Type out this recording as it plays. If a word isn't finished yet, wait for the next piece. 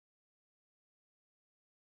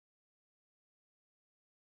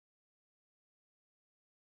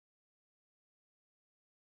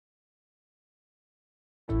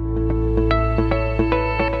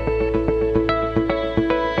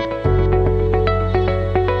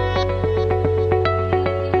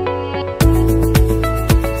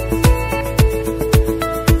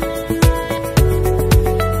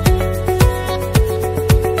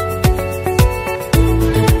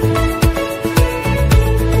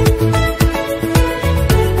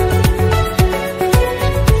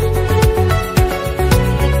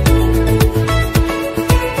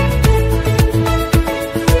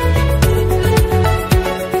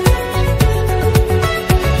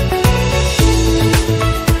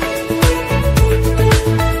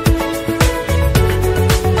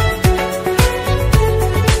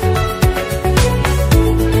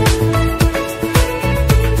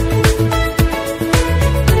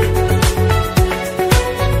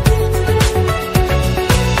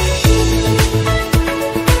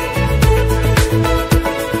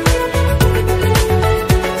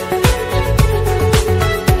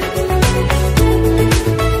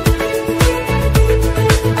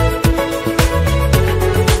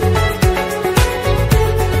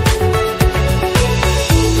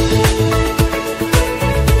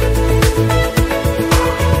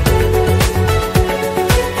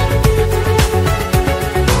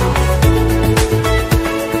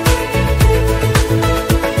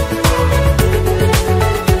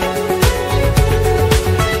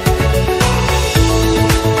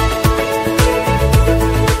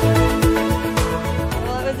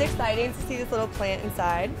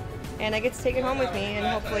just take it home with me, and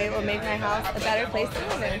hopefully it will make my house a better place to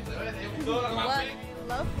live in. I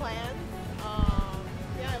love plants.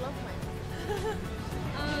 Yeah, I love plants.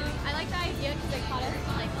 I like the idea because it caught us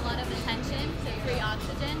like a lot of attention to free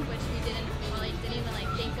oxygen, which we didn't even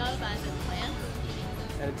think of as a plant.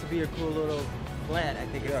 And to be a cool little plant, I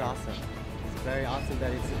think it's awesome. It's very awesome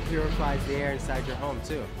that it purifies the air inside your home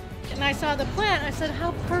too. And I saw the plant, I said,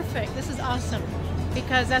 how perfect, this is awesome.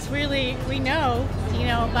 Because that's really, we know,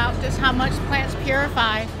 about just how much plants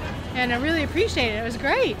purify, and I really appreciate it. It was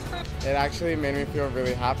great. It actually made me feel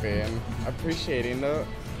really happy and appreciating the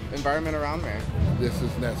environment around me. This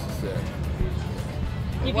is necessary.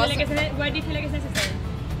 Why do you feel like it's necessary?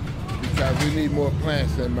 Because we need more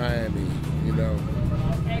plants in Miami,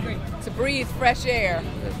 I agree. To breathe fresh air.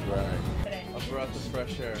 That's right. A breath of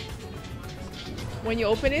fresh air. When you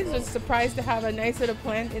open it, it's a surprise to have a nice little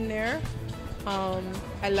plant in there.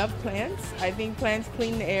 I love plants. I think plants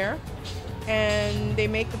clean the air and they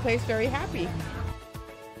make the place very happy.